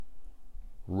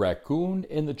Racoon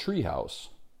in the Treehouse,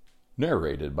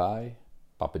 narrated by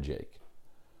Papa Jake.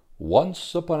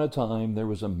 Once upon a time, there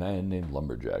was a man named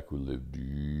Lumberjack who lived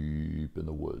deep in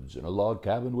the woods in a log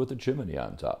cabin with a chimney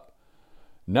on top.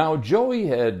 Now, Joey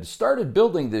had started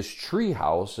building this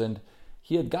treehouse, and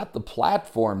he had got the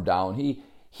platform down.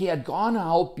 He had gone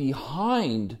out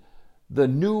behind the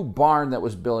new barn that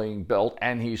was being built,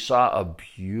 and he saw a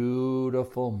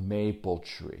beautiful maple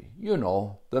tree. You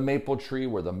know, the maple tree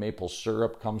where the maple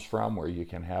syrup comes from, where you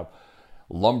can have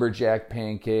lumberjack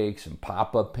pancakes and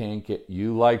papa pancakes.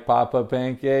 You like papa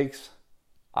pancakes?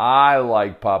 I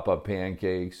like papa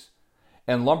pancakes.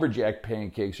 And lumberjack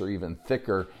pancakes are even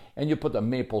thicker, and you put the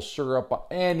maple syrup on.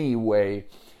 Anyway,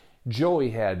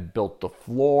 Joey had built the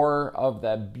floor of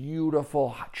that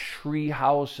beautiful tree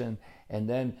house, and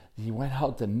then he went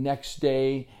out the next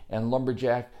day, and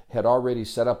Lumberjack had already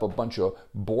set up a bunch of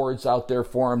boards out there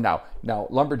for him. Now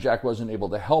Lumberjack wasn't able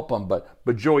to help him, but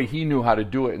Joey, he knew how to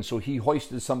do it, and so he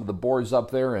hoisted some of the boards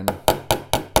up there, and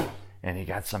he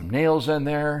got some nails in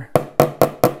there,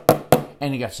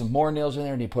 and he got some more nails in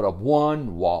there, and he put up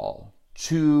 1 wall,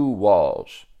 2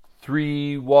 walls,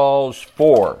 3 walls,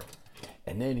 4.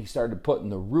 And then he started putting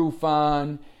the roof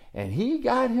on, and he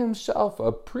got himself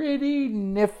a pretty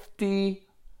nifty,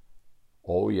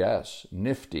 oh yes,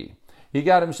 nifty. He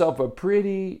got himself a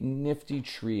pretty nifty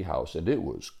tree house, and it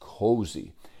was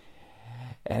cozy.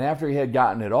 And after he had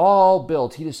gotten it all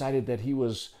built, he decided that he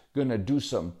was going to do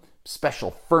some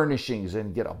special furnishings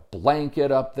and get a blanket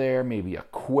up there, maybe a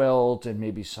quilt, and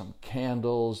maybe some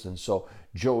candles. And so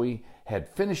Joey had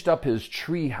finished up his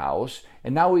tree house,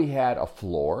 and now he had a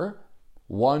floor,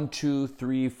 1, 2,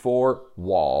 3, 4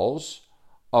 walls,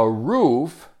 a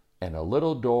roof, and a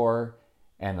little door,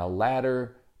 and a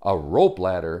ladder, a rope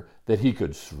ladder that he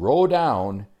could throw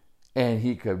down, and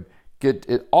he could get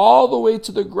it all the way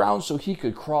to the ground so he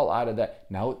could crawl out of that.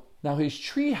 Now his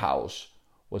tree house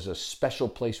was a special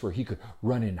place where he could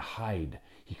run and hide.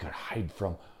 He could hide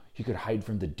from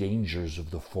the dangers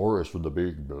of the forest when the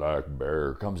big black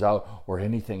bear comes out or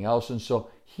anything else, and so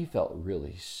he felt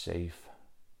really safe.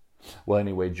 Well,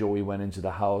 anyway, Joey went into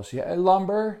the house. Yeah,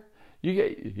 Lumber?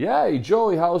 Hey,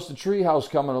 Joey, how's the tree house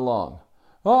coming along?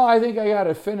 Oh, I think I got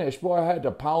it finished. Boy, I had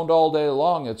to pound all day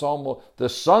long. The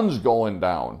sun's going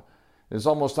down. It's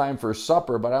almost time for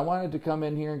supper, but I wanted to come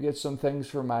in here and get some things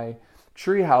for my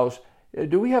tree house.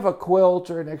 Do we have a quilt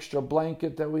or an extra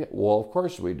blanket that we... Well, of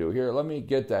course we do. Here, let me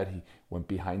get that. He went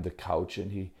behind the couch,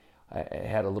 and he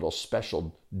had a little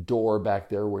special door back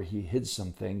there where he hid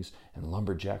some things, and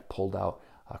Lumberjack pulled out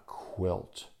a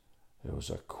quilt. It was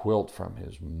a quilt from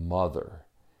his mother.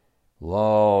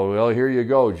 Oh, well, here you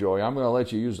go, Joey. I'm going to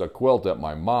let you use the quilt that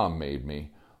my mom made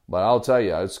me. But I'll tell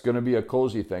you, it's going to be a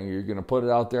cozy thing. You're going to put it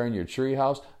out there in your tree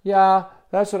house? Yeah,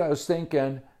 that's what I was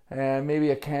thinking. And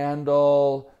maybe a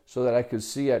candle so that I could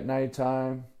see at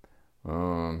nighttime.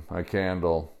 A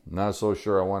candle. Not so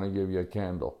sure I want to give you a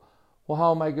candle. Well,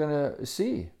 how am I going to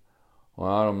see? Well,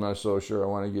 I'm not so sure I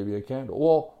want to give you a candle.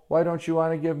 Well, why don't you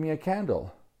want to give me a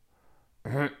candle?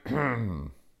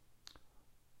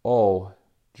 Oh,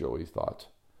 Joey thought.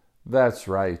 That's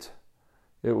right.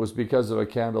 It was because of a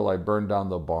candle I burned down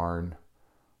the barn.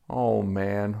 Oh,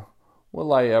 man.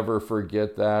 Will I ever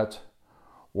forget that?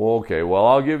 Well, okay, well,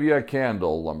 I'll give you a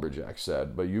candle, Lumberjack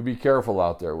said, but you be careful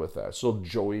out there with that. So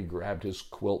Joey grabbed his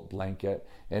quilt blanket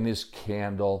and his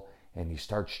candle, and he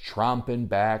starts tromping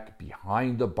back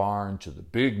behind the barn to the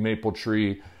big maple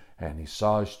tree, and he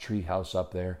saw his tree house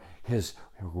up there. His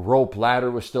rope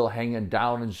ladder was still hanging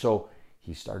down, and so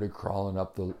he started crawling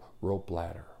up the rope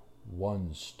ladder.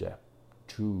 1 step,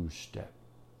 2 step,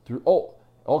 3. Oh,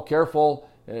 careful.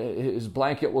 His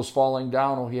blanket was falling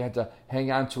down. Oh, he had to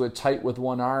hang on to it tight with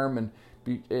one arm and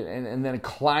then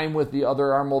climb with the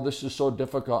other arm. Oh, this is so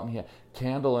difficult. And he had a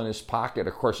candle in his pocket.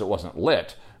 Of course, it wasn't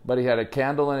lit, but he had a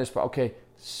candle in his pocket. Okay,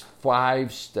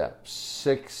 5 steps,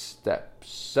 6 steps,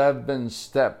 7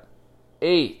 steps,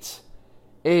 8.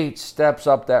 8 steps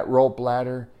up that rope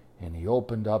ladder, and he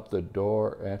opened up the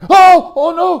door, and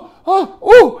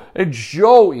and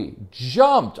Joey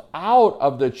jumped out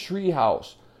of the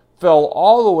treehouse, fell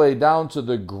all the way down to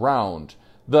the ground.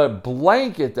 The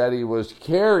blanket that he was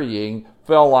carrying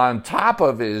fell on top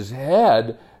of his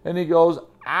head, and he goes,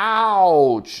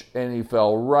 ouch, and he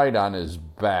fell right on his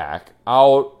back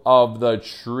out of the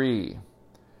tree.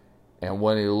 And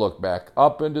when he looked back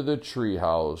up into the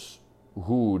treehouse,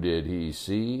 who did he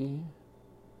see?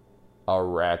 A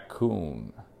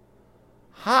raccoon.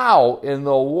 How in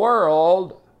the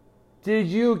world did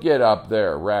you get up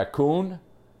there, Raccoon?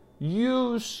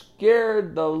 You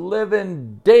scared the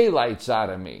living daylights out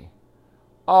of me.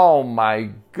 Oh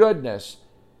my goodness.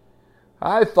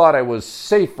 I thought I was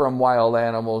safe from wild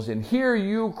animals, and here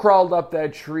you crawled up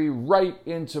that tree right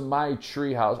into my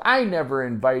treehouse. I never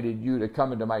invited you to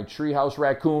come into my treehouse,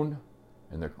 Racoon."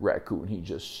 And the raccoon, he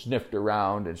just sniffed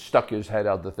around and stuck his head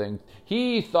out the thing.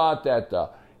 He thought that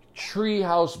the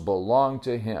treehouse belonged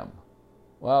to him.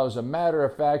 Well, as a matter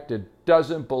of fact, it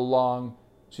doesn't belong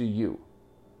to you.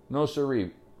 No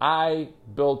siree. I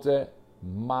built it.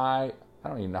 I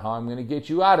don't even know how I'm going to get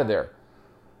you out of there.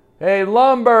 "Hey,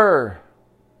 lumber!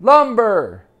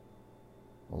 Lumber!"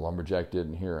 The lumberjack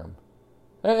didn't hear him.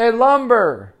 Hey,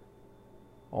 lumber!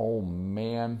 Oh,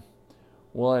 man.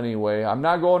 Well, anyway, I'm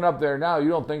not going up there now. You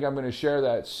don't think I'm going to share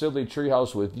that silly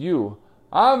treehouse with you.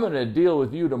 I'm going to deal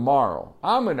with you tomorrow.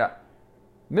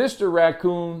 Mr.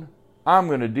 Raccoon, I'm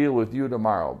going to deal with you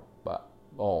tomorrow. But,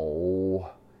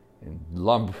 and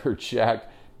lumberjack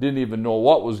didn't even know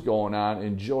what was going on,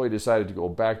 and Joey decided to go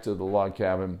back to the log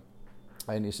cabin,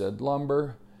 and he said,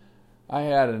 "Lumber, I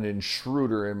had an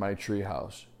intruder in my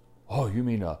treehouse." "Oh, you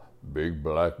mean a big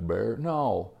black bear?"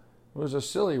 "No, it was a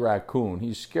silly raccoon.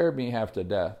 He scared me half to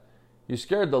death. He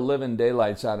scared the living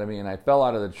daylights out of me, and I fell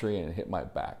out of the tree and it hit my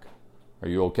back." "Are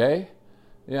you okay?"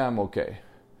 "Yeah, I'm okay.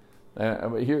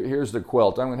 Here's the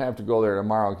quilt. I'm going to have to go there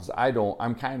tomorrow because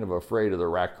I'm kind of afraid of the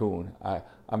raccoon.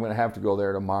 I'm going to have to go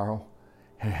there tomorrow,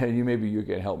 and maybe you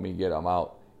can help me get him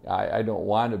out. I don't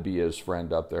want to be his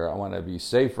friend up there. I want to be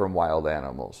safe from wild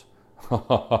animals."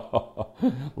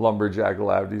 Lumberjack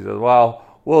laughed. He said, "Well,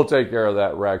 we'll take care of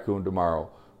that raccoon tomorrow.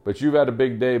 But you've had a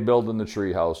big day building the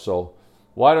treehouse, so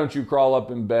why don't you crawl up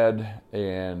in bed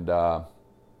and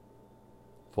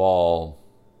fall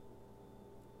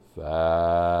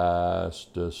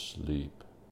fast asleep."